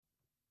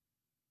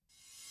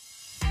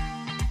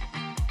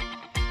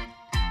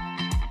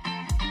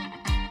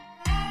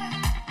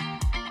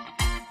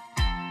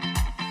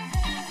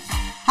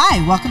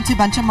Hi, welcome to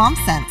Bunch of Mom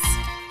Sense,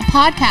 a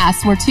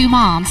podcast where two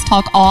moms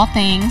talk all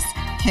things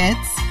kids,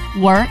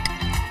 work,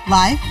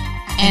 life,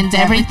 and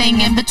everything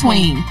in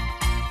between.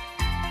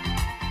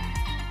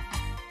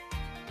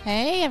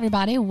 Hey,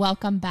 everybody.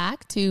 Welcome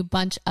back to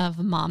Bunch of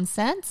Mom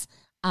Sense.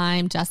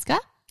 I'm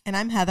Jessica. And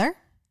I'm Heather.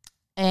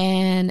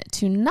 And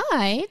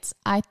tonight,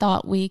 I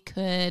thought we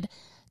could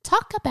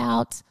talk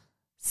about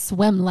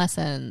swim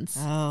lessons.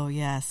 Oh,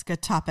 yes.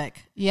 Good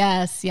topic.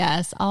 Yes.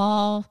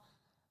 All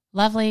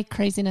lovely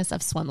craziness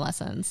of swim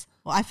lessons.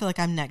 Well, I feel like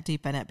I'm neck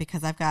deep in it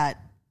because I've got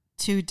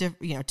two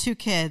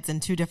kids in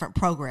two different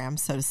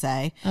programs, so to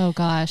say. Oh,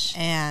 gosh.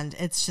 And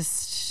it's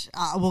just,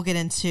 we'll get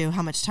into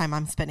how much time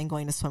I'm spending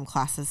going to swim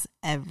classes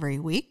every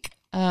week.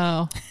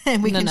 Oh.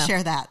 And we can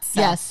share that. So.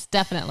 Yes,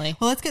 definitely.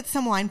 Well, let's get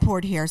some wine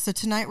poured here. So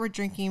tonight we're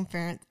drinking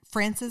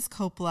Francis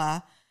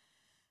Coppola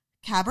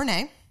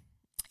Cabernet.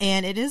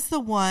 And it is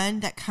the one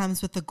that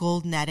comes with the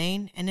gold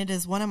netting, and it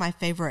is one of my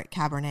favorite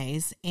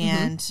Cabernets.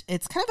 And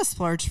it's kind of a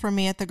splurge for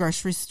me at the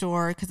grocery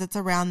store because it's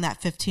around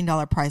that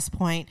 $15 price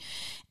point.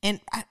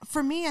 And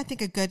for me, I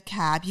think a good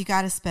cab, you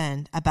got to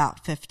spend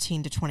about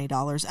 $15 to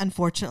 $20,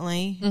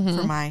 unfortunately,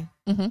 for my,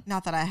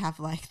 not that I have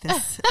like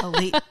this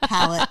elite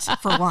palate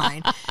for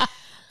wine,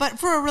 but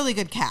for a really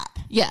good cab.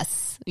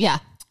 Yes. Yeah.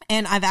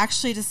 And I've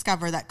actually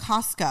discovered that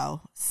Costco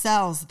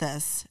sells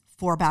this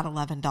for about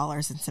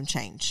 $11 and some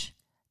change.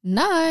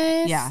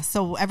 Nice. Yeah.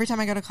 So every time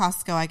I go to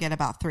Costco, I get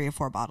about 3 or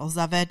 4 bottles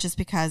of it just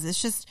because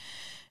it's just,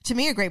 to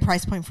me, a great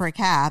price point for a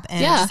cab.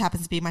 And it just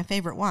happens to be my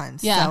favorite one.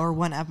 Yeah. So, or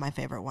one of my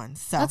favorite ones.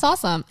 So that's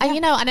awesome.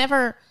 Yeah. I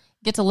never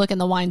get to look in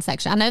the wine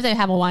section. I know they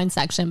have a wine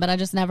section, but I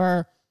just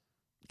never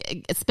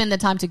spend the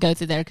time to go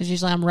through there because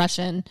usually I'm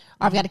rushing or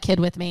I've got a kid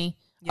with me.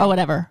 Or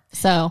whatever.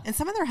 So, and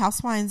some of their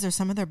house wines are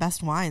some of their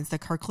best wines. The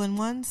Kirkland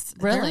ones,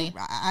 really,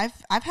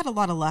 I've had a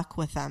lot of luck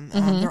with them.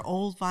 Their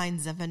Old Vine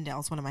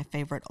Zinfandel is one of my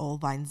favorite Old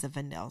Vine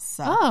Zinfandels.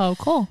 So, oh,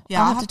 cool.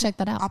 Yeah, I'll have to check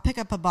that out. I'll pick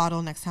up a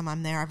bottle next time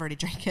I'm there. I've already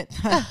drank it.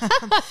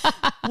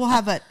 We'll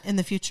have it in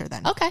the future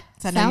then. Okay,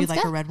 so I know you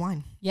like a red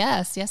wine.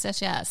 Yes.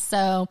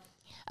 So,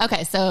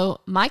 okay, so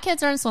my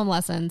kids are in swim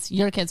lessons.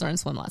 Your kids are in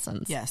swim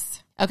lessons.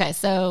 Yes. Okay,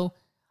 so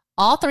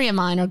all 3 of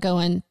mine are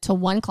going to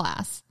one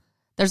class.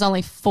 There's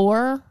only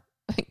 4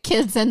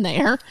 kids in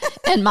there,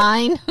 and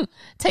mine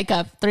take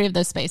up 3 of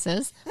those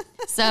spaces.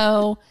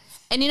 So,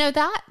 and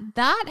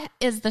that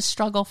is the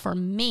struggle for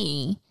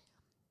me,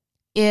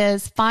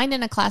 is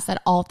finding a class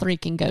that all 3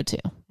 can go to.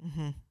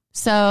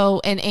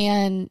 So,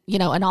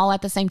 and all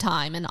at the same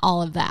time and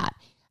all of that.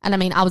 And I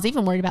mean, I was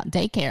even worried about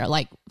daycare,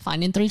 like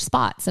finding 3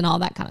 spots and all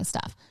that kind of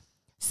stuff.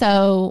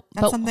 So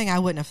that's something I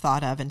wouldn't have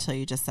thought of until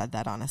you just said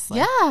that, honestly.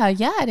 Yeah,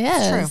 it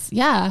is. It's true.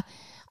 Yeah.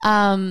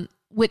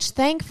 Which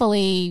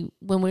thankfully,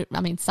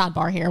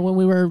 sidebar here, when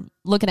we were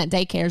looking at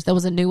daycares, there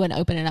was a new one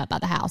opening up by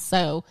the house.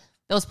 So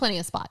there was plenty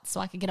of spots so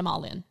I could get them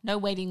all in. No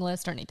waiting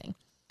list or anything.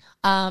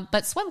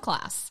 But swim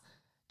class,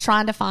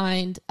 trying to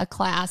find a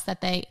class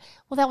that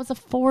was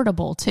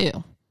affordable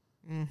too.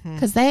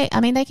 Because they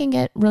can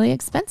get really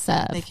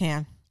expensive. They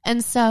can.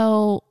 And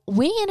so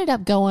we ended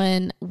up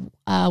going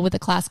with a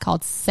class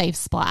called Safe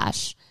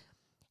Splash.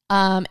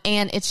 And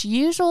it's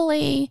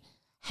usually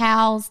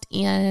housed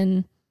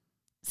in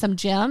some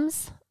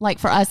gyms. Like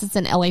for us, it's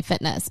in LA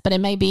Fitness, but it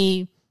may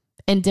be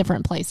in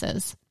different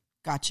places.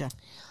 Gotcha.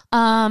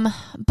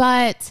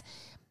 But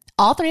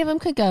all 3 of them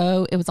could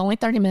go. It was only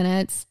 30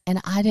 minutes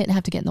and I didn't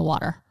have to get in the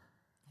water.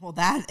 Well,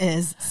 that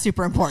is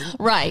super important.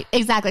 Right.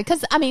 Exactly.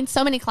 Because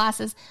so many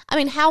classes,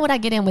 how would I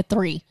get in with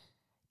 3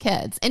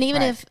 kids? And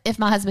even if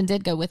my husband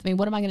did go with me,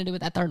 what am I going to do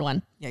with that 3rd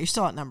one? Yeah, you're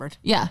still outnumbered.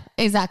 Yeah,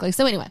 exactly.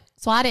 So anyway,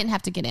 I didn't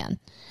have to get in.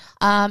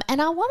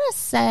 And I want to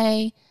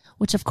say,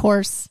 which of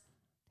course,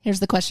 here's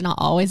the question I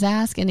always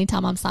ask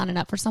anytime I'm signing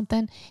up for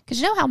something.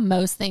 Because you know how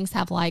most things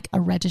have like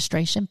a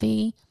registration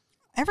fee?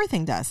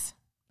 Everything does.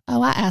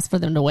 Oh, I asked for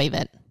them to waive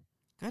it.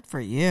 Good for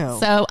you.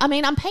 So,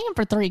 I'm paying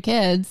for 3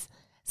 kids.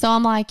 So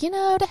I'm like,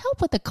 to help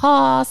with the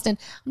cost, and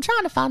I'm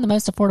trying to find the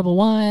most affordable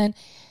one.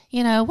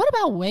 What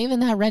about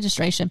waiving that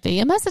registration fee?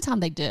 And most of the time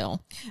they do.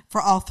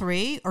 For all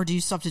 3? Or do you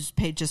still have to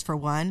pay just for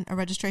one, a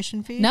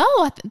registration fee?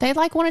 No, they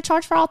want to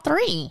charge for all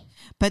 3.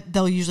 But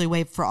they'll usually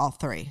waive for all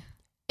 3.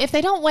 If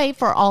they don't waive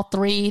for all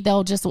 3,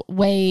 they'll just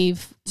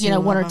waive,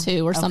 1 or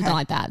 2 or something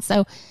like that.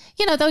 So,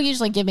 they'll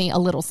usually give me a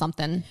little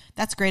something.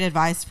 That's great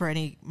advice for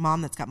any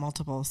mom that's got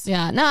multiples.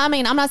 Yeah. No, I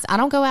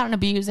don't go out and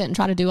abuse it and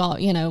try to do all,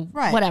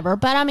 whatever.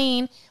 But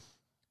when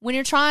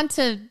you're trying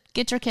to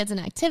get your kids in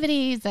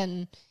activities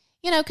and,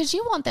 because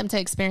you want them to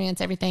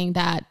experience everything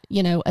that,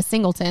 a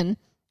singleton,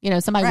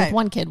 somebody with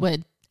 1 kid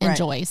would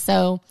enjoy. Right.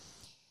 So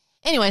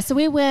anyway, so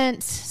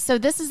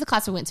this is the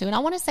class we went to. And I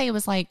want to say it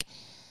was like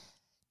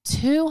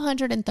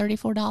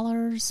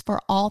 $234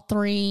 for all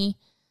 3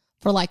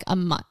 for like a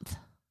month.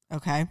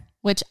 Okay.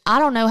 Which I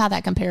don't know how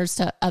that compares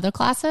to other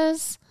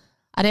classes.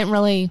 I didn't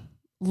really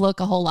look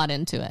a whole lot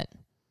into it.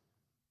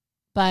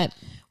 But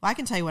I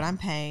can tell you what I'm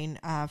paying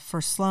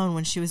for Sloan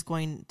when she was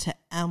going to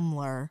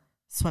Emler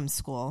Swim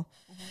School.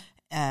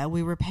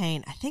 We were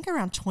paying, I think,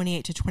 around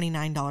 $28 to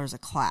 $29 a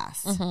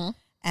class.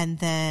 And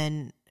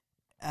then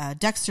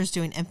Dexter's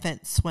doing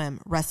infant swim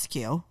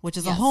rescue, which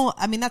is Yes.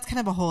 that's kind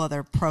of a whole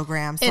other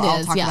program. So It I'll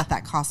is, talk yeah. about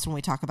that cost when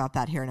we talk about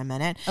that here in a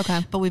minute.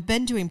 Okay. But we've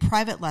been doing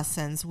private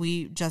lessons.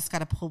 We just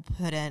got a pool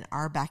put in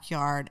our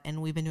backyard,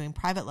 and we've been doing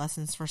private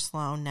lessons for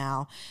Sloan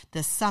now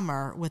this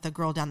summer with a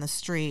girl down the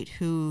street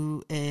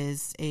who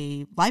is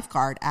a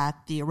lifeguard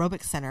at the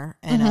aerobic center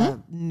in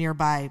a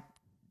nearby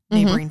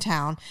neighboring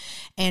town.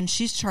 And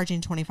she's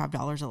charging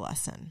 $25 a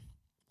lesson.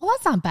 Well,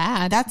 that's not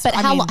bad. But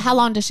how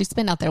long does she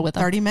spend out there with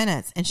them? 30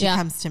 minutes, and she Yeah.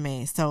 comes to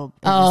me. So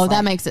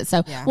That makes it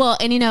so. Yeah. Well,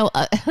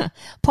 and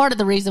part of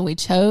the reason we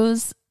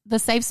chose the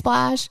Safe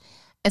Splash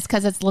is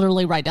because it's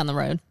literally right down the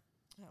road.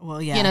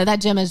 Well, yeah.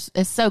 That gym is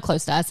so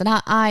close to us, and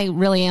I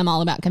really am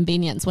all about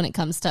convenience when it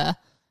comes to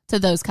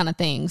those kind of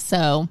things.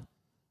 So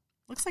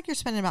looks like you're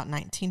spending about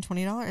 $19,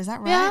 $20. Is that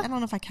right? Yeah. I don't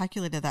know if I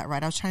calculated that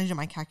right. I was trying to do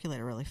my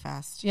calculator really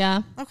fast.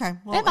 yeah, Okay.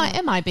 Well,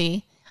 it might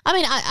be. I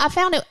mean, I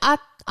found it.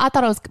 I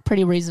thought it was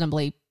pretty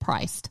reasonably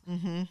priced.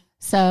 Mm-hmm.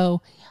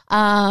 So,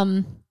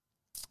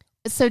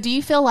 so do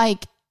you feel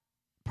like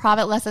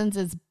private lessons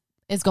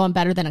is going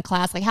better than a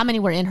class? Like, how many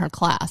were in her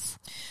class?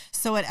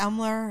 So at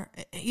Elmler,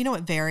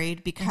 it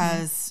varied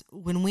because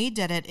when we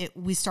did it,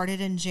 we started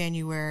in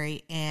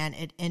January and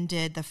it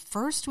ended the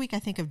first week, I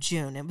think, of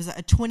June. It was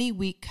a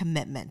 20-week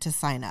commitment to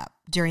sign up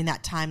during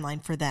that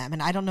timeline for them.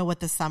 And I don't know what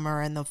the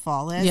summer and the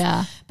fall is,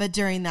 but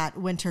during that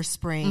winter,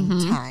 spring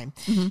time.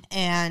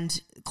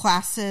 And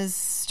classes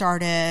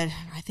started,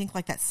 I think,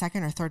 like that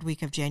second or third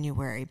week of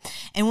January.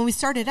 And when we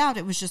started out,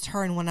 it was just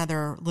her and one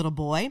other little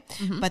boy.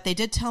 But they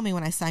did tell me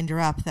when I signed her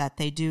up that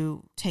they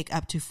do take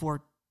up to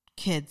 4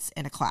 kids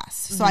in a class.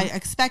 So I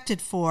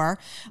expected 4,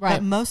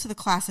 but most of the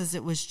classes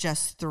it was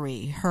just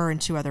 3, her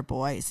and 2 other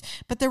boys.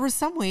 But there were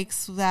some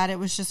weeks that it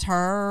was just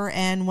her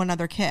and one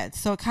other kid.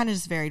 So it kind of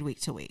just varied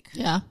week to week.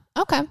 Yeah.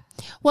 Okay.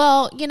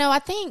 Well, I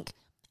think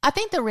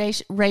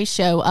the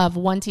ratio of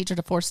 1 teacher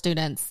to 4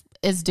 students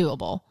is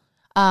doable.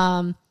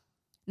 Now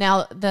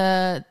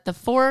the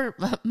 4,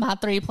 my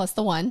 3 plus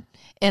the 1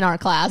 in our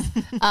class,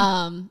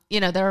 I'm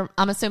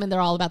assuming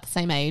they're all about the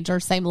same age or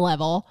same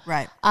level.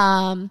 Right.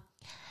 And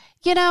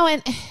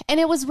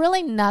it was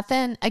really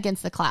nothing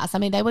against the class. I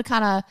mean, they would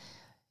kind of,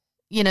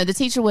 the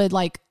teacher would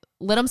like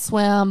let them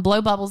swim,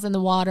 blow bubbles in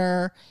the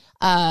water,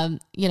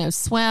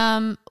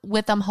 swim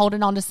with them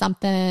holding onto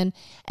something,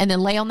 and then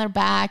lay on their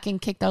back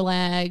and kick their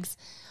legs.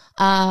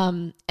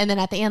 And then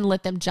at the end,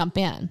 let them jump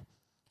in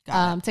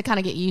to kind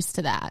of get used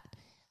to that.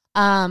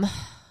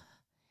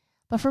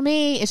 But for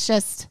me, it's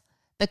just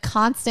the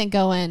constant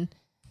going,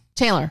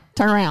 Chandler,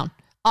 turn around.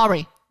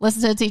 Aubrey,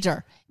 listen to the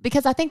teacher.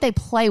 Because I think they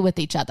play with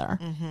each other,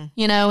 and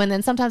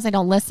then sometimes they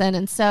don't listen.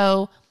 And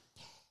so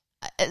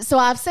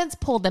I've since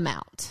pulled them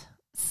out.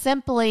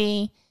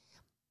 Simply,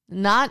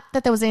 not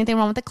that there was anything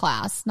wrong with the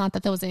class, not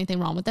that there was anything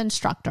wrong with the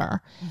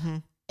instructor.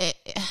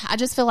 I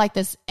just feel like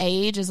this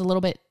age is a little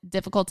bit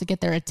difficult to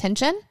get their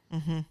attention,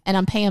 and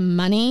I'm paying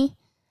money.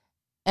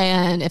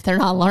 And if they're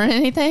not learning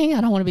anything, I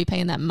don't want to be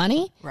paying that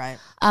money. Right.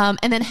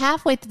 And then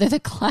halfway through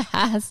the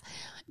class,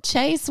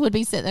 Chase would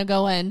be sitting there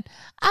going,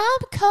 I'm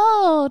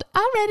cold.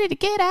 I'm ready to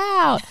get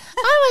out.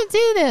 I want to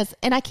do this.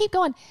 And I keep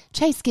going,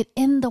 Chase, get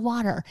in the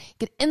water.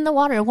 Get in the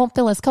water. It won't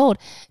feel as cold.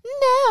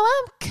 No,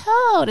 I'm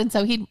cold. And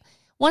so he'd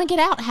want to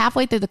get out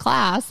halfway through the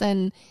class.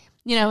 And,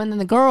 and then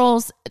the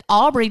girls,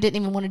 Aubrey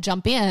didn't even want to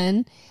jump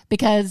in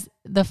because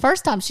the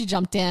first time she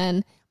jumped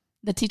in,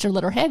 the teacher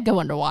let her head go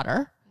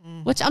underwater,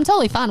 which I'm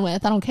totally fine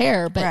with. I don't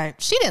care.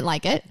 But she didn't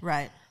like it.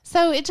 Right.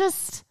 So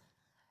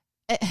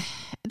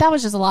that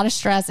was just a lot of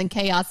stress and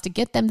chaos to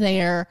get them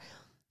there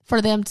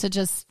for them to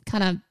just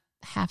kind of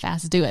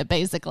half-ass do it,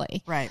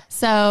 basically. Right.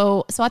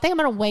 So I think I'm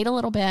going to wait a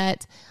little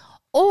bit.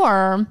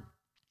 Or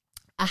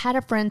I had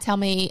a friend tell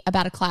me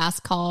about a class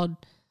called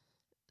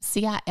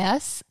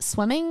CIS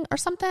swimming or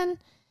something.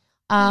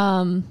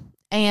 And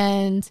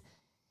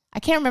I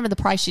can't remember the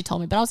price she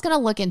told me, but I was going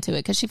to look into it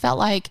because she felt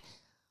like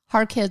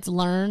her kids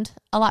learned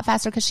a lot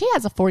faster because she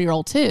has a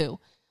 4-year-old too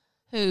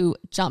who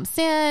jumps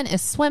in,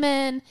 is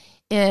swimming,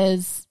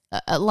 is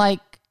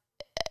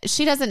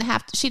she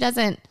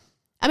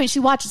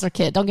watches her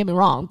kid, don't get me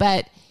wrong,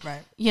 but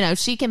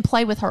she can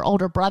play with her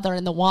older brother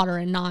in the water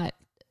and not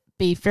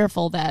be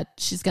fearful that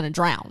she's going to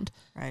drown.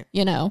 Right.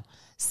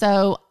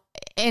 So,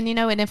 and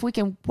if we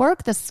can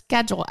work the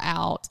schedule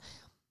out,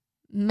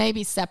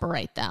 maybe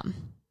separate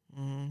them.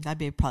 That'd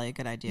be probably a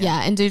good idea.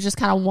 Yeah. And do just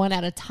kind of one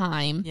at a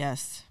time.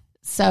 Yes.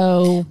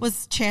 So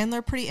was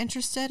Chandler pretty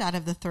interested out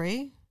of the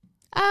 3?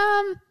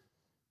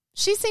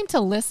 She seemed to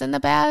listen the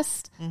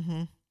best.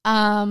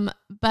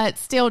 But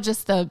still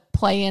just the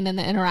playing and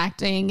the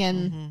interacting.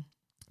 And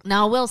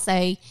now I will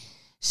say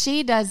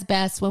she does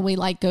best when we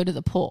go to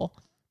the pool.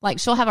 Like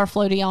she'll have her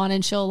floaty on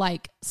and she'll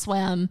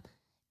swim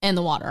in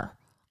the water.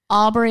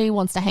 Aubrey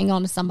wants to hang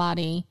on to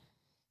somebody,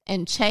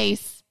 and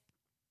Chase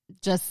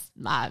just,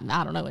 I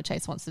don't know what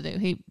Chase wants to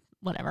do.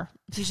 whatever.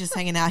 He's just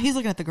hanging out. He's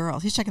looking at the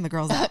girls. He's checking the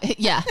girls out.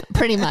 Yeah,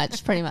 pretty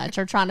much.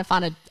 Or trying to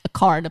find a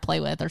car to play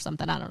with or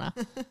something. I don't know.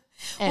 Well,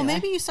 Anyway.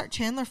 maybe you start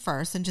Chandler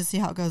first and just see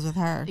how it goes with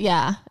her.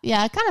 Yeah,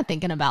 kind of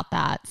thinking about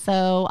that.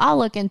 So I'll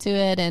look into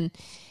it, and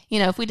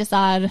if we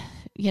decide,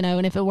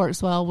 and if it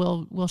works well,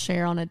 we'll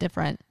share on a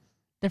different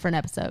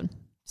episode.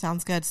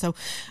 Sounds good. So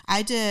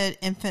I did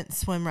infant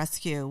swim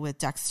rescue with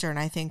Dexter, and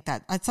I think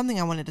that's something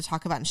I wanted to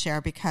talk about and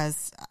share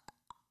because,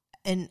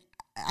 and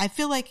I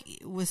feel like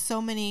with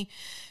so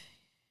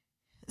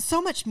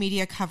much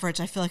media coverage,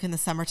 I feel like in the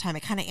summertime,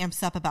 it kind of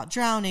amps up about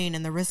drowning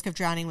and the risk of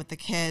drowning with the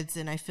kids.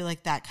 And I feel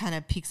like that kind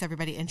of piques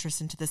everybody's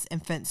interest into this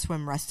infant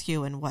swim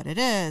rescue and what it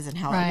is and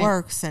how it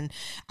works. And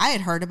I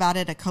had heard about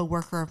it. A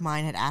coworker of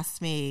mine had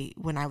asked me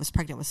when I was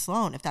pregnant with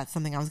Sloan if that's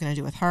something I was going to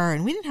do with her.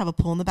 And we didn't have a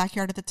pool in the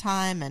backyard at the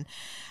time. And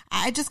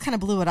I just kind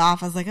of blew it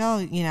off. I was like,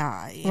 I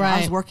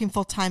was working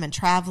full time and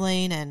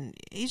traveling, and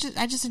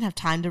I just didn't have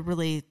time to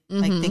really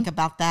like think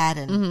about that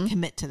and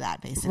commit to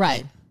that basically.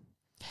 Right.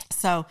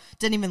 So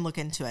didn't even look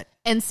into it.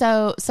 And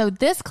so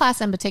this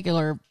class in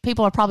particular,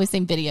 people have probably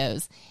seen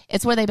videos.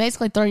 It's where they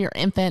basically throw your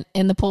infant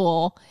in the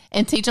pool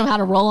and teach them how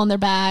to roll on their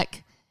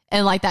back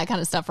and like that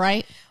kind of stuff,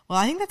 right? Well,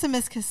 I think that's a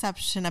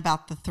misconception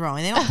about the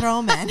throwing. They don't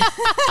throw them in.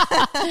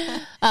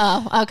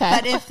 Oh, okay.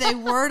 But if they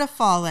were to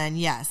fall in,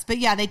 yes. But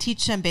yeah, they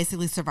teach them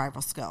basically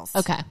survival skills.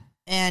 Okay.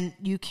 And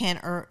you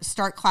can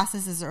start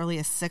classes as early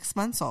as 6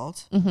 months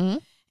old. Mm-hmm.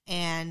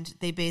 And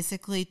they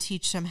basically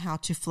teach them how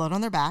to float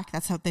on their back.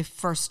 That's how they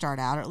first start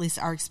out, or at least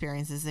our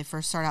experiences. They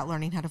first start out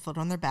learning how to float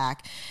on their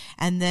back.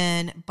 And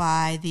then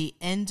by the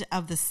end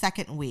of the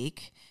second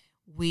week,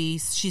 she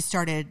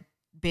started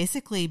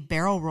basically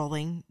barrel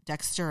rolling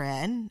Dexter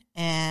in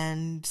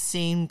and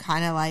seeing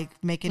kind of like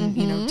making,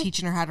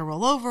 teaching her how to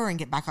roll over and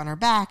get back on her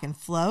back and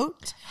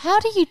float. How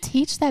do you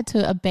teach that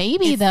to a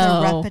baby, it's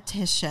though? The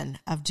repetition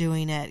of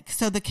doing it.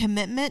 So the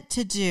commitment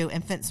to do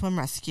infant swim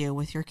rescue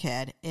with your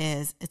kid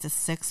it's a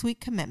 6-week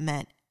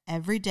commitment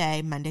every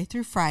day, Monday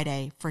through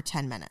Friday for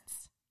 10 minutes.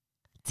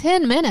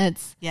 10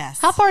 minutes? Yes.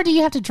 How far do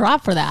you have to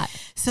drive for that?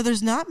 So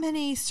there's not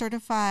many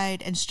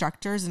certified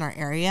instructors in our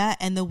area.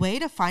 And the way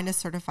to find a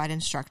certified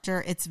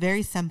instructor, it's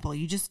very simple.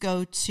 You just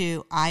go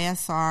to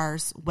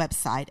ISR's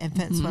website,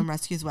 Infant Swim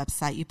Rescue's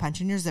website. You punch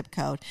in your zip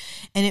code,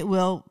 and it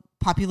will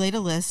populate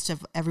a list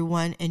of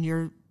everyone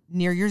near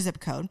your zip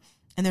code.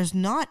 And there's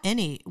not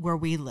any where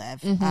we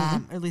live,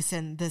 at least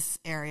in this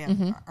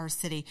area, our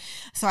city.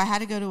 So I had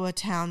to go to a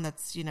town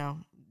that's,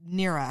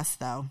 near us,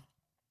 though.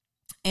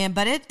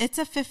 But it's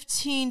a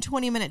 15,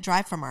 20-minute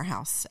drive from our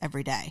house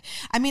every day.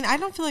 I mean, I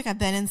don't feel like I've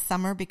been in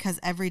summer because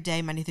every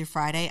day, Monday through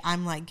Friday,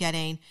 I'm like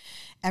getting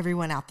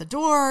everyone out the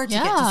door to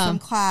get to swim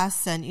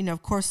class. And,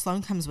 of course,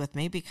 Sloan comes with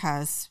me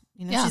because,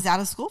 she's out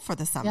of school for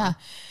the summer. Yeah.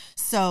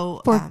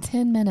 So for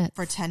 10 minutes.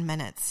 For 10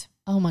 minutes.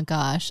 Oh, my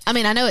gosh. I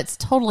mean, I know it's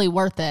totally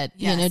worth it,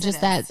 Yes,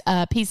 just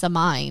that peace of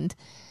mind.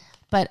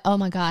 But, oh,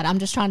 my God, I'm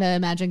just trying to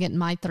imagine getting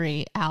my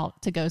 3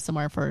 out to go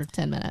somewhere for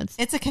 10 minutes.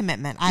 It's a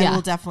commitment. I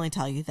will definitely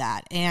tell you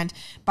that. And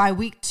by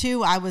week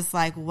 2, I was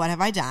like, what have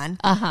I done?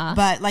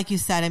 But like you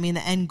said, I mean,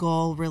 the end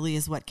goal really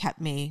is what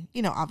kept me,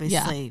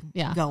 obviously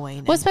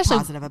going well, especially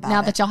positive about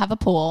now it. that y'all have a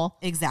pool.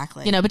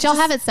 Exactly. But y'all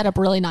have it set up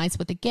really nice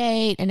with the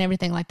gate and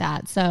everything like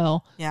that.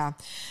 So, yeah.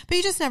 But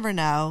you just never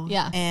know.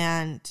 Yeah.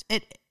 And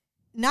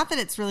not that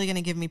it's really going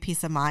to give me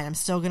peace of mind. I'm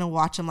still going to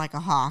watch them like a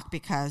hawk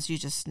because you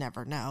just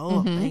never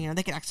know.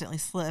 They could accidentally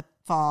slip,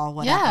 fall,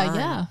 whatever.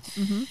 Yeah.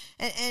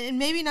 And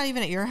maybe not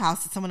even at your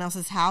house, at someone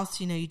else's house,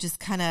 you just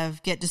kind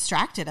of get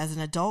distracted as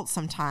an adult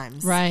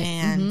sometimes. Right.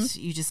 And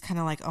you just kind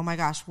of like, oh my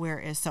gosh, where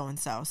is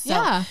so-and-so? So,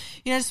 I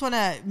just want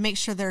to make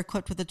sure they're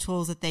equipped with the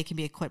tools that they can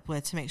be equipped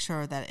with to make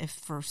sure that if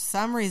for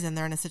some reason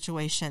they're in a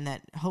situation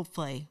that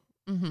hopefully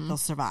they'll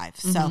survive.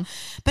 So,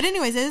 but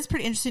anyways, it is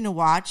pretty interesting to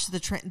watch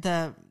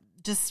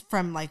just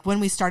from like when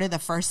we started the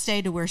first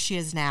day to where she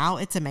is now.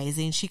 It's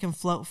amazing. She can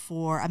float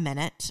for a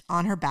minute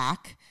on her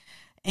back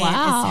and is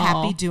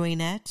happy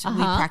doing it.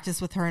 We practice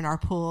with her in our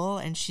pool,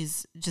 and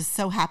she's just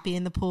so happy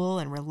in the pool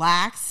and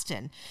relaxed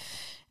and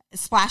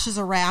splashes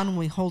around when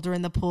we hold her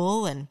in the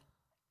pool. And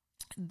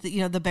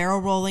the barrel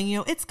rolling,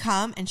 it's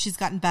come, and she's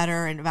gotten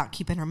better and about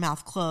keeping her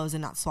mouth closed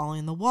and not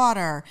swallowing the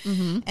water.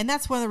 And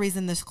that's one of the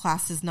reasons this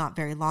class is not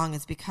very long,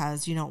 is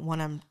because you don't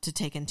want them to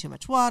take in too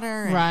much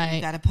water. And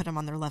you've got to put them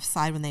on their left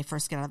side when they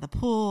first get out of the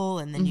pool.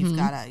 And then you've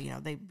got to,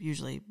 they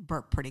usually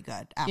burp pretty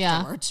good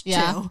afterwards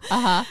too.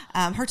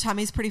 Her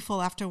tummy's pretty full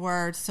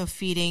afterwards. So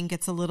feeding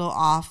gets a little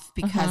off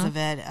because of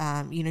it.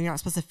 You're not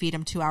supposed to feed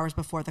them 2 hours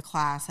before the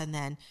class. And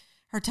then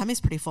her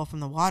tummy's pretty full from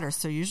the water,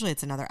 so usually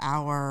it's another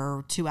hour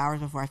or 2 hours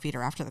before I feed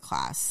her after the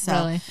class. So,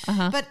 really?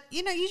 But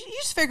you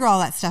just figure all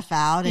that stuff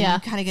out, and you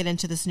kind of get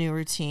into this new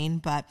routine.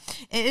 But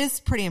it is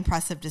pretty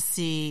impressive to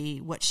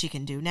see what she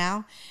can do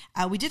now.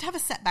 We did have a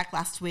setback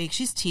last week.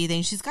 She's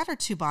teething. She's got her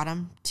 2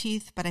 bottom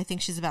teeth, but I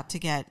think she's about to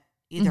get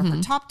either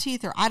her top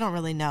teeth, or I don't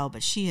really know.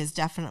 But she has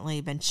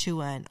definitely been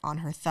chewing on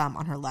her thumb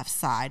on her left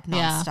side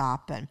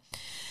nonstop, and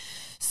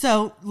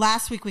so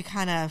last week we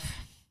kind of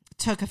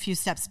took a few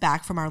steps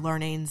back from our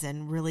learnings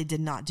and really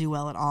did not do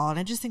well at all. And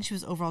I just think she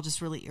was overall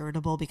just really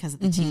irritable because of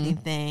the teething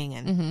thing.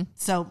 And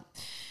so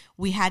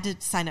we had to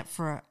sign up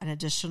for an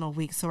additional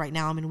week. So right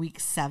now I'm in week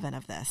 7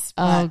 of this.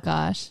 Oh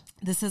gosh.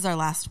 This is our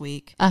last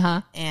week.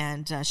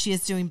 And she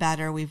is doing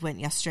better. We went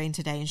yesterday and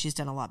today and she's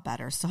done a lot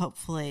better. So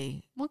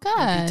hopefully good.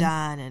 We'll be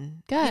done.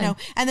 And,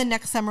 and then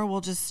next summer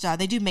we'll just,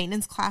 they do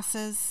maintenance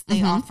classes.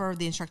 They offer,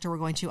 the instructor we're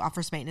going to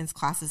offers maintenance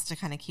classes to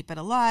kind of keep it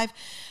alive.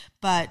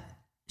 But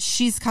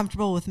she's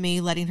comfortable with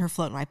me letting her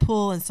float in my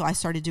pool. And so I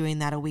started doing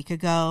that a week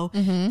ago.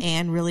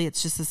 And really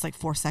it's just this like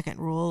 4-second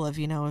rule of,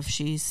 if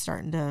she's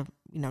starting to,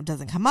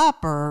 doesn't come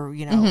up or,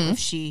 if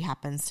she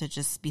happens to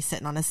just be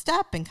sitting on a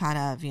step and kind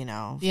of,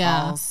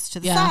 falls to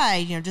the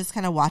side, just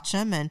kind of watch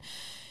them. And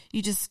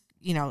you just,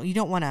 you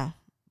don't want to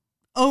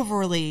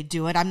overly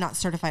do it. I'm not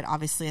certified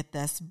obviously at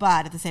this,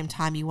 but at the same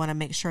time, you want to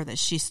make sure that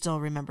she still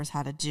remembers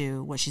how to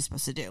do what she's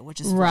supposed to do, which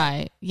is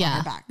right. On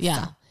her back.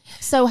 Yeah.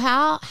 So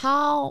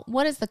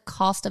what is the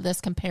cost of this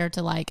compared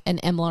to like an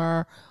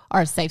EMLR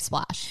or a Safe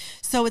Splash?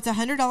 So it's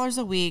 $100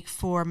 a week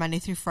for Monday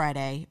through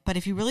Friday. But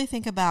if you really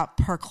think about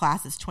per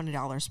class, it's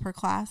 $20 per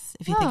class.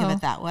 If you think of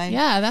it that way.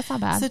 Yeah, that's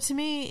not bad. So to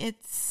me,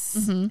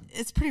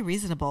 it's pretty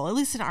reasonable, at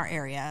least in our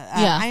area.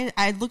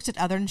 I looked at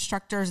other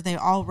instructors. They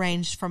all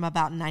ranged from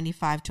about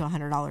 $95 to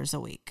 $100 a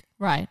week.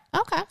 Right.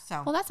 Okay.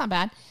 Well, that's not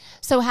bad.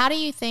 So how do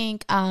you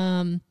think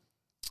EMLR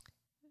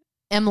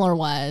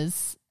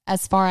was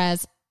as far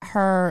as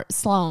her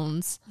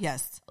Sloan's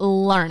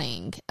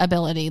learning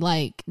ability?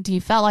 Like, do you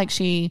feel like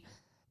she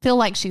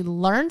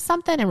learned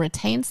something and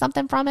retained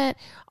something from it,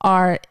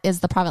 or is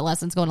the private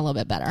lessons going a little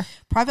bit better?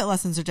 Private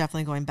lessons are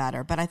definitely going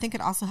better, but I think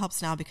it also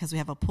helps now because we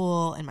have a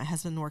pool and my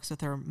husband works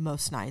with her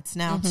most nights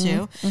now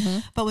too.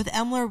 But with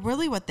EMLR,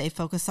 really what they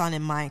focus on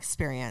in my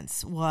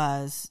experience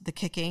was the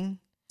kicking,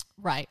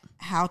 right?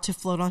 How to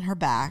float on her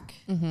back,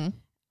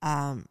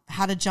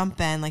 how to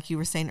jump in, like you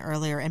were saying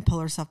earlier, and pull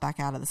herself back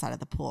out of the side of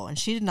the pool. And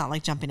she did not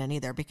like jumping in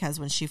either because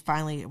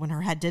when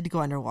her head did go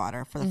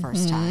underwater for the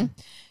first time,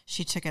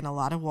 she took in a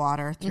lot of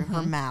water through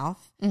her mouth.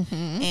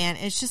 And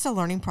it's just a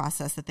learning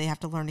process that they have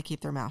to learn to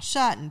keep their mouth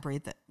shut and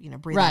breathe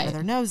out of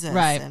their noses.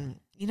 Right. And,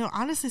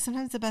 honestly,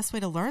 sometimes the best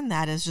way to learn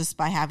that is just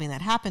by having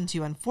that happen to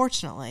you,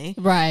 unfortunately.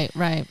 Right.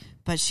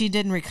 But she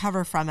didn't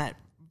recover from it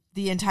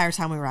the entire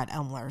time we were at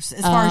EMLR's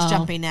as far as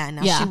jumping in.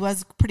 Now, she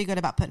was pretty good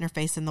about putting her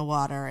face in the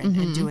water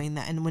and doing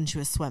that, and when she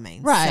was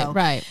swimming.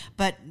 Right.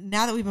 But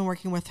now that we've been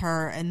working with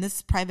her and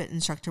this private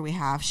instructor we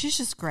have, she's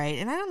just great.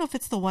 And I don't know if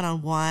it's the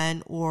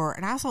one-on-one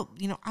and I also,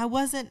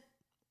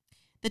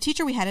 the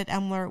teacher we had at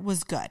EMLR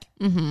was good,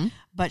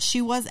 but she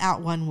was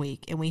out 1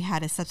 week and we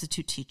had a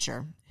substitute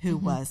teacher who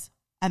was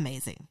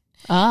amazing.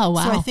 Oh,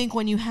 wow. So I think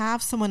when you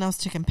have someone else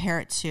to compare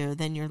it to,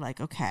 then you're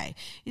like, okay,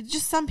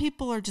 some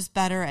people are just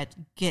better at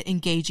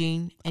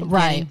engaging and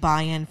getting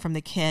buy-in from the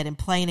kid and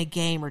playing a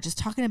game or just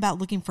talking about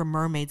looking for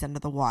mermaids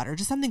under the water.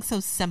 Just something so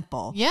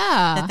simple.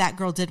 Yeah. That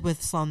girl did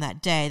with Sloan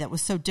that day that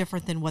was so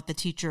different than what the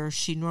teacher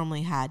she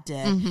normally had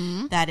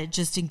did, that it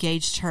just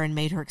engaged her and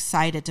made her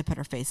excited to put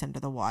her face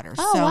under the water.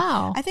 Oh, so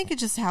wow. I think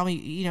it's just how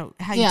you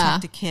talk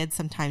to kids.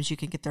 Sometimes you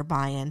can get their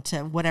buy-in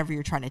to whatever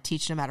you're trying to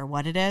teach, no matter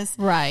what it is.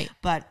 Right.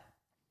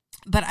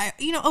 But I,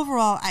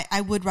 overall,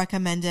 I would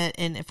recommend it.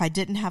 And if I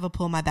didn't have a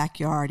pool in my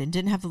backyard and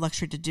didn't have the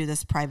luxury to do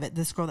this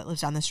girl that lives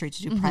down the street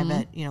to do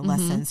private,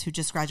 lessons, who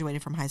just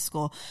graduated from high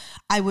school,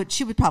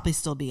 she would probably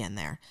still be in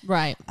there.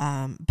 Right.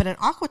 But an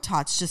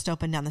Aquatots just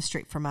opened down the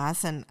street from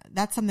us. And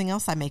that's something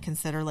else I may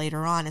consider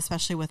later on,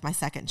 especially with my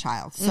second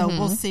child. So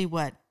we'll see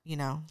what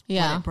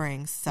it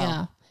brings.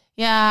 So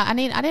yeah. I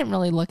didn't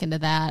really look into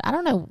that. I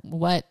don't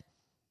know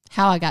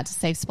how I got to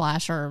Safe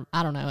Splash, or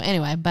I don't know.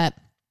 Anyway,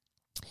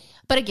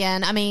 But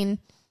again, I mean,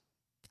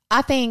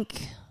 I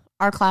think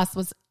our class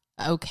was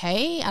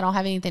okay. I don't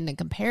have anything to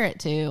compare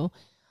it to.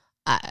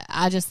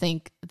 I just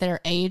think their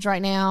age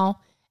right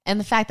now and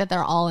the fact that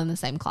they're all in the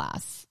same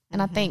class.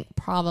 And I think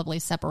probably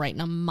separating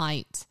them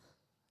might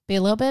be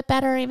a little bit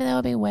better, even though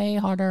it'd be way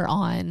harder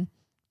on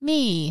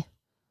me.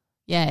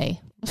 Yay.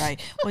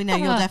 Right. Well,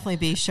 you'll definitely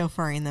be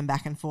chauffeuring them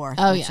back and forth,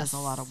 which is a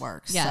lot of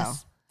work. Yes.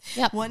 So.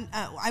 Yep.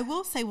 I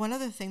will say one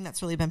other thing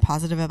that's really been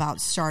positive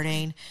about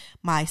starting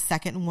my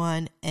second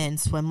one in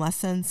swim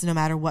lessons, no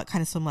matter what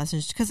kind of swim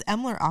lessons, because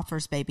EMLR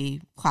offers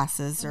baby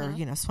classes or,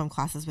 swim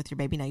classes with your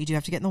baby. Now you do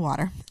have to get in the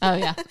water. Oh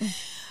yeah.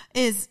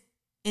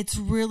 It's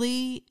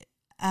really,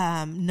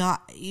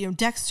 not,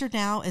 Dexter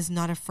now is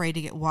not afraid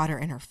to get water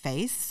in her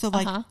face. So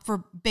like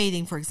for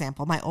bathing, for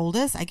example, my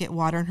oldest, I get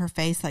water in her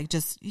face, like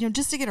just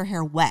to get her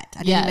hair wet.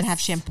 I didn't even have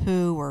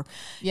shampoo or,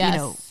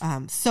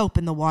 soap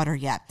in the water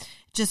yet.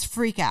 Just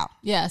freak out.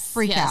 Yes.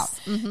 Freak out.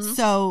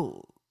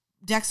 So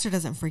Dexter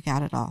doesn't freak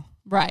out at all.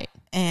 Right.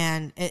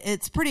 And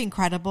it's pretty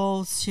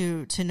incredible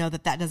to know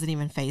that doesn't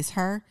even faze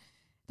her.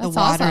 That's the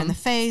water awesome. in the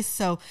face.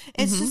 So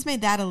it's just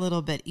made that a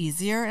little bit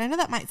easier. And I know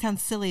that might sound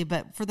silly,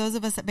 but for those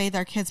of us that bathe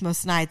our kids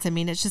most nights, I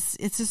mean, it's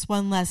just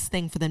one less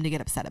thing for them to get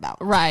upset about.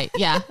 Right.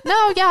 Yeah.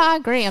 No, yeah, I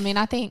agree. I mean,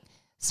 I think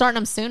starting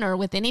them sooner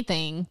with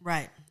anything.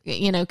 Right.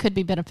 could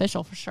be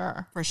beneficial for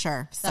sure. For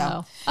sure.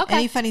 So,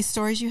 Any funny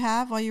stories you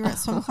have while you were at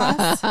swim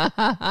class?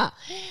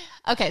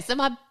 Okay, so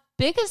my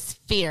biggest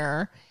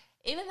fear,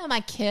 even though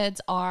my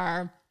kids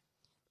are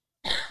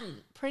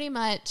pretty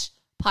much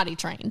potty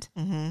trained,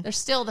 there's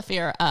still the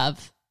fear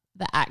of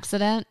the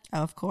accident.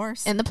 Oh, of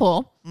course. In the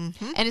pool.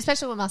 Mm-hmm. And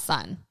especially with my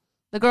son.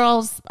 The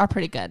girls are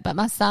pretty good, but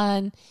my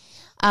son,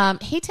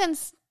 he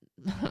tends,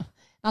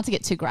 not to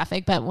get too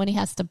graphic, but when he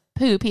has to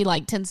poop, he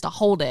tends to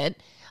hold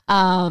it.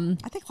 I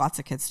think lots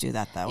of kids do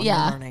that though when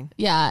they're learning.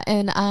 Yeah.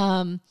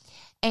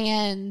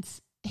 And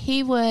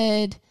he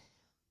would,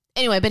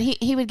 anyway, but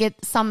he would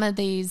get some of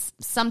these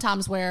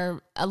sometimes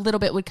where a little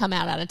bit would come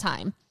out at a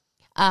time.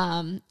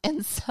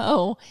 And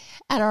so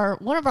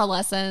at one of our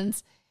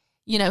lessons,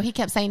 he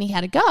kept saying he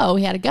had to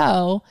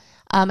go.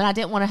 And I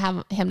didn't want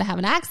him to have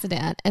an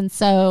accident. And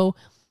so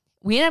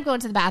we ended up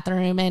going to the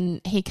bathroom, and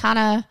he kind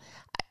of,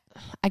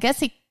 I guess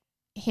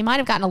he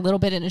might've gotten a little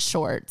bit in his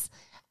shorts,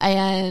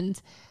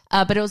 and,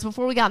 but it was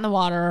before we got in the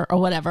water or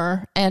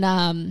whatever.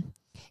 And,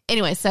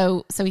 anyway,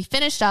 so he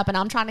finished up, and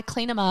I'm trying to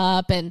clean him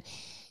up, and,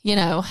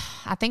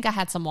 I think I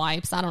had some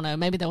wipes. I don't know.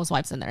 Maybe there was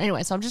wipes in there.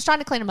 Anyway, so I'm just trying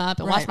to clean him up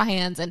and wash my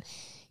hands and,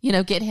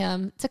 get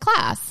him to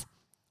class.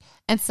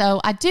 And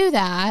so I do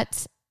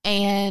that,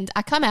 and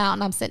I come out,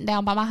 and I'm sitting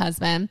down by my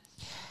husband,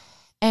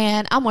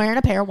 and I'm wearing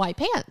a pair of white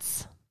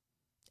pants.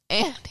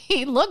 And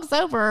he looks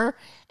over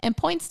and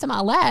points to my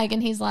leg,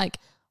 and he's like,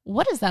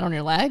 "What is that on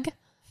your leg?"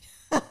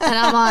 And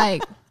I'm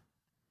like,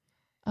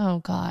 "Oh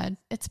God,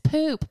 it's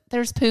poop.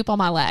 There's poop on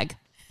my leg."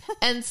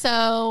 And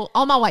so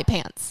on my white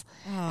pants.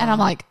 And I'm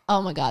like,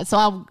 "Oh my God." So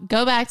I'll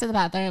go back to the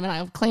bathroom and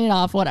I'll clean it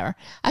off, whatever.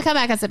 I come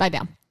back, I sit back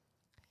down.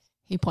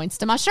 He points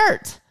to my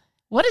shirt.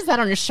 "What is that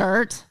on your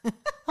shirt?"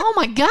 "Oh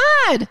my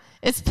God,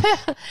 it's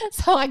poop."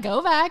 So I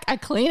go back, I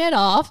clean it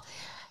off.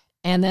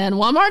 And then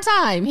one more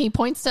time, he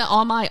points to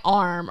on my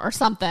arm or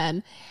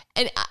something.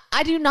 And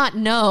I do not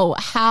know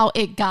how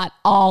it got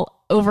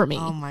all over me.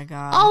 Oh my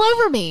God. All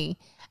over me.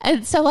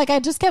 And so I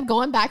just kept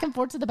going back and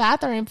forth to the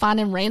bathroom,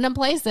 finding random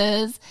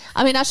places.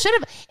 I mean,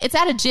 it's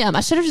at a gym.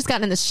 I should have just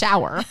gotten in the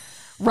shower,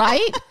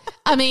 right?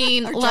 I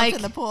mean, or jumped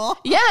in the pool.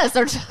 Yes.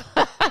 Or,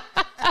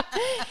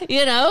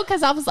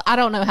 because I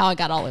don't know how it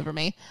got all over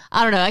me.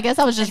 I don't know. I guess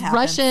I was just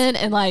rushing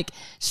and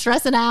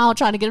stressing out,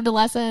 trying to get him to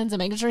lessons and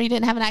making sure he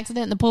didn't have an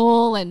accident in the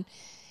pool. And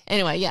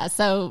anyway, yeah.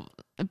 So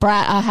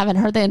Brad, I haven't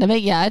heard the end of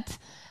it yet.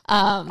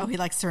 He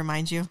likes to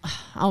remind you.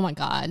 Oh my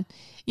God.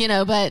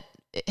 But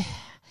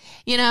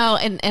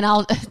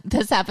and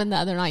this happened the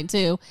other night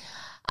too.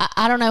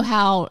 I don't know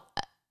how,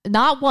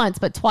 not once,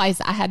 but twice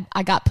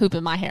I got poop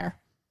in my hair.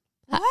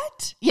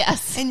 What?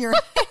 Yes. In your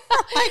hair?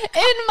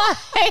 In my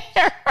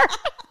hair.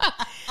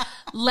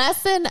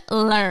 Lesson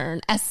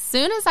learned. As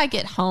soon as I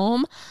get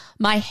home,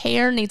 my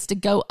hair needs to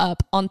go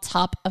up on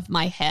top of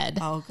my head.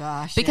 Oh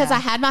gosh. Because I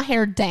had my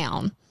hair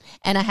down,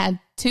 and I had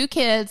 2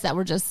 kids that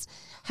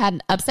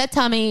had upset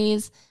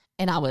tummies,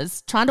 and I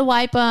was trying to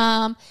wipe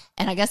them,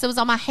 and I guess it was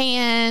on my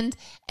hand,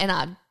 and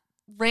I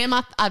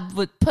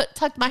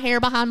tucked my hair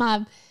behind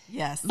my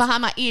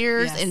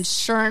ears, and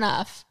sure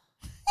enough,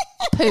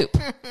 poop.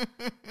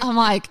 I'm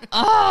like,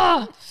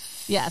 oh,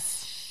 yes.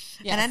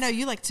 And I know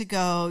you like to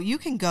go, you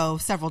can go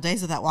several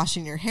days without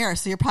washing your hair.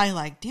 So you're probably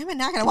like, damn it,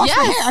 now I got to wash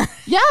my hair.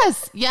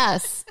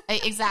 Yes,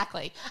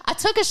 exactly. I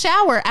took a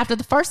shower after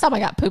the first time I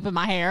got poop in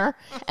my hair.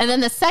 And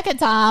then the second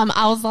time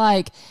I was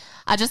like,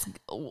 I just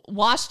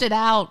washed it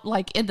out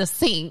in the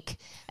sink,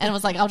 and it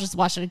was like, I'll just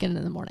wash it again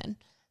in the morning.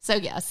 So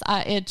yes,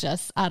 I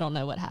don't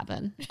know what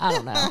happened. I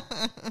don't know.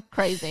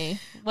 Crazy.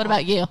 What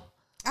about you?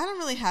 I don't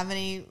really have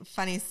any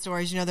funny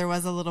stories. There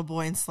was a little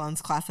boy in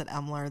Sloan's class at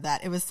Emler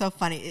that it was so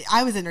funny.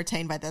 I was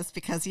entertained by this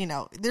because,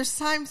 there's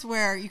times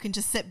where you can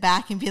just sit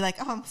back and be like,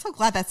 oh, I'm so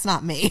glad that's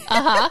not me.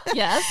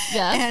 Yes.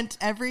 And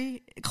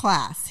every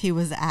class he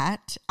was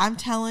at, I'm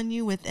telling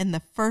you, within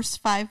the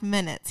first 5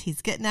 minutes,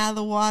 he's getting out of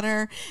the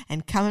water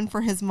and coming for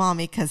his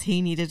mommy because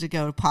he needed to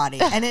go to potty.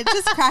 And it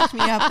just cracked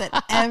me up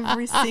that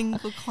every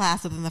single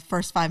class within the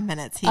first 5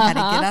 minutes, he had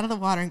to get out of the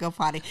water and go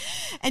potty.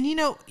 And,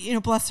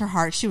 bless her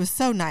heart, she was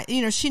so nice.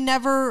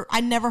 I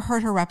never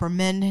heard her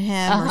reprimand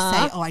him or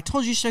say, "Oh, I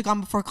told you should have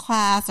gone before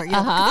class," or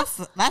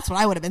that's what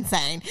I would have been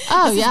saying.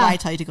 Oh, this is why I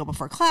tell you to go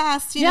before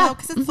class, know,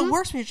 because it's the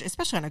worst when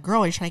especially on a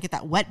girl, you're trying to get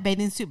that wet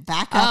bathing suit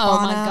back up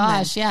on them. Oh my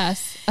gosh,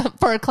 yes,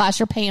 for a class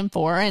you're paying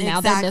for, and now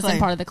they're missing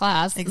part of the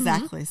class.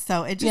 Exactly.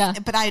 So it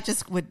just, but I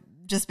just would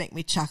just make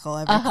me chuckle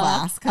every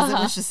class because it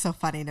was just so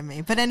funny to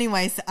me. But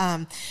anyways,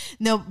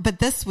 but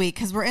this week,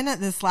 because we're in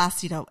this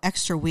last,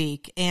 extra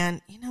week,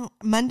 and,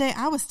 Monday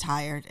I was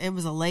tired. It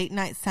was a late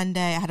night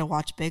Sunday. I had to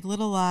watch Big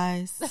Little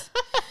Lies.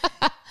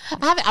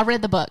 I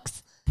read the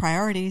books.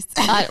 Priorities.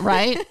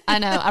 Right? I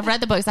know. I've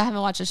read the books. I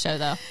haven't watched the show,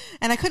 though.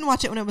 And I couldn't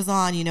watch it when it was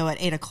on,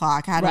 at 8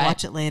 o'clock. I had to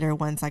watch it later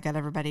once I got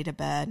everybody to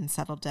bed and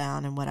settled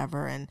down and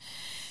whatever. And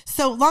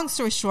so long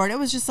story short, it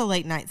was just a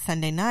late night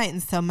Sunday night.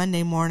 And so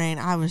Monday morning,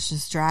 I was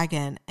just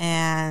dragging.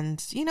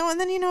 And, and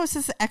then, it's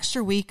this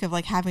extra week of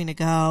having to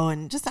go.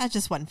 And I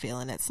just wasn't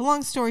feeling it. So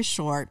long story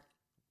short,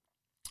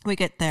 we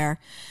get there.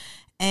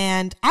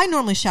 And I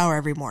normally shower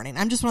every morning.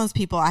 I'm just one of those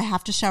people. I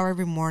have to shower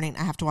every morning.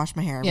 I have to wash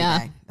my hair every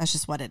day. That's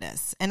just what it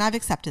is. And I've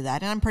accepted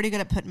that. And I'm pretty good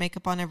at putting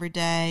makeup on every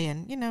day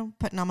and,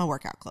 putting on my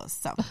workout clothes.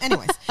 So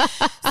anyways,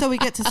 so we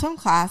get to swim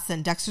class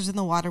and Dexter's in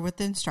the water with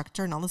the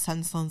instructor. And all of a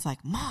sudden Sloane's like,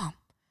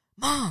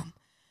 Mom,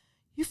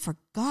 you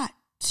forgot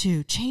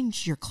to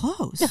change your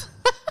clothes.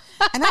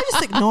 And I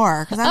just ignore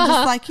her because I'm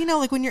just like,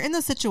 like when you're in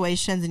those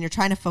situations and you're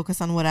trying to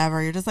focus on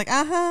whatever, you're just like,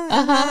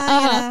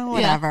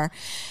 whatever. Yeah.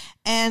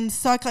 And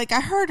so I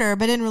heard her,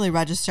 but didn't really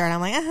register. And I'm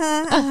like,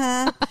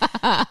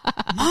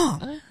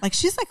 Mom, like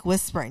she's like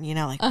whispering,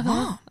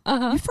 Mom,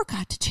 you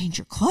forgot to change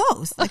your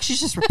clothes. Like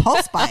she's just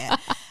repulsed by it.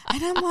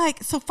 And I'm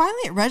like, so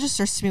finally it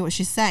registers to me what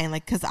she's saying.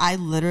 Like, cause I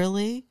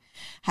literally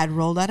had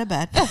rolled out of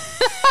bed.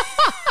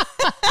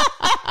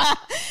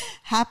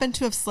 Happened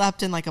to have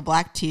slept in like a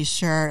black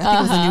t-shirt. I think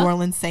it was a New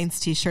Orleans Saints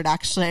t-shirt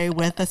actually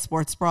with a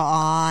sports bra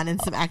on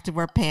and some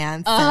activewear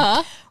pants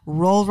and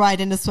rolled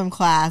right into swim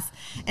class.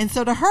 And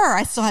so to her,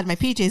 I still had my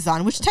PJs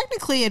on, which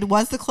technically it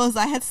was the clothes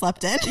I had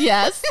slept in.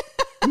 Yes.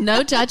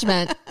 No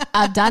judgment.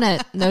 I've done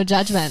it. No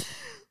judgment.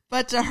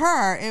 But to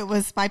her, it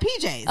was my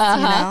PJs,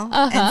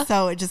 And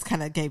so it just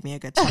kind of gave me a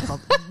good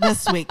chuckle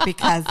this week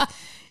because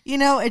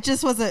it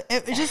just was a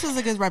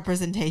good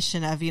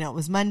representation of, it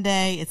was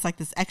Monday. It's like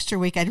this extra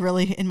week. I'd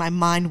really, in my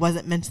mind,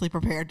 wasn't mentally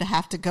prepared to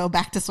have to go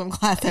back to swim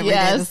class every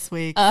day this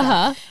week.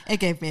 So it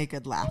gave me a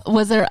good laugh.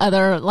 Was there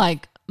other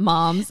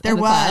moms? There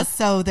was.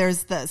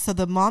 Class? So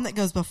the mom that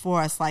goes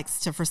before us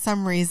likes to, for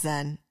some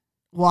reason,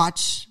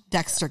 watch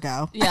Dexter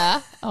go.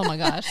 Yeah. Oh my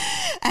gosh.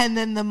 And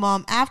then the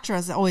mom after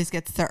us always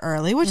gets there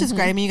early, which is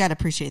great. I mean, you got to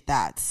appreciate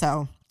that.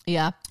 So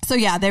yeah,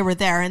 they were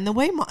there. And the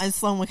way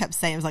Sloane kept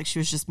saying, it was like she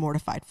was just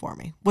mortified for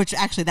me, which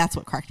actually that's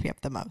what cracked me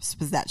up the most,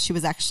 was that she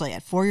was actually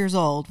at 4 years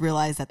old,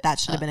 realized that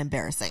should have been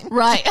embarrassing.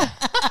 Right.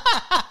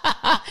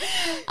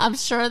 I'm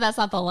sure that's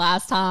not the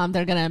last time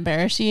they're going to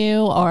embarrass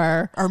you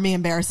or me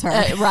embarrass her.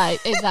 Right.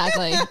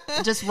 Exactly.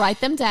 Just write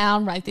them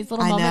down. Write these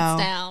little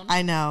moments down.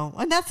 I know.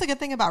 And that's the good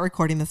thing about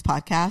recording this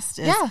podcast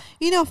is,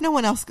 if no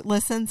one else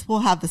listens, we'll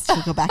have this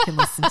to go back and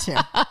listen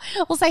to.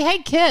 We'll say, hey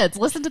kids,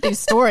 listen to these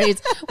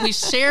stories we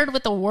shared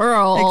with the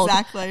world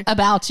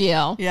about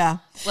you. Yeah.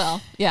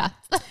 Well, yeah.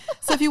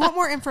 So if you want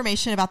more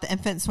information about the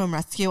infant swim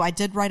rescue, I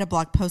did write a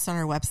blog post on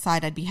our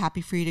website. I'd be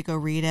happy for you to go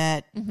read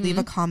it, leave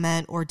a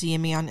comment, or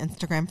DM me on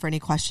Instagram for any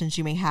questions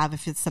you may have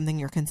if it's something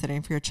you're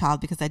considering for your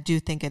child, because I do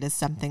think it is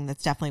something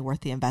that's definitely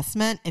worth the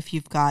investment if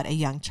you've got a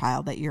young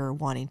child that you're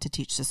wanting to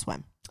teach to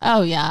swim.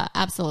 Oh, yeah,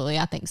 absolutely.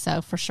 I think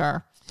so, for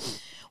sure.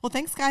 Well,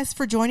 thanks, guys,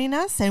 for joining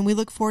us, and we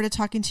look forward to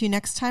talking to you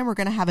next time. We're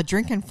going to have a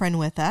drinking friend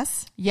with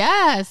us.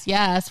 Yes.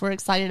 We're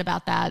excited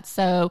about that.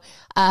 So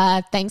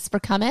thanks for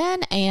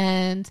coming,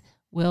 and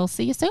we'll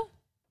see you soon.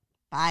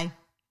 Bye.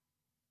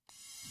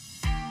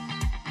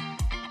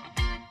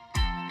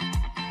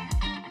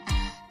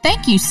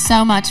 Thank you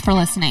so much for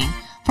listening.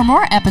 For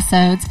more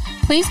episodes,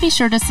 please be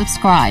sure to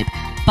subscribe,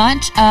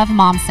 Bunch of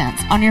Mom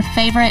Sense, on your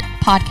favorite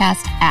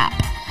podcast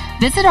app.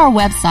 Visit our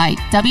website,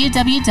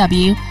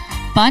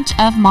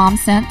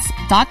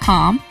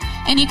 www.bunchofmomsense.com,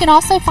 and you can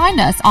also find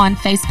us on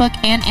Facebook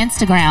and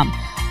Instagram,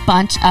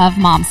 Bunch of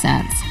Mom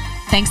Sense.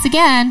 Thanks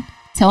again.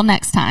 Till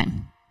next time.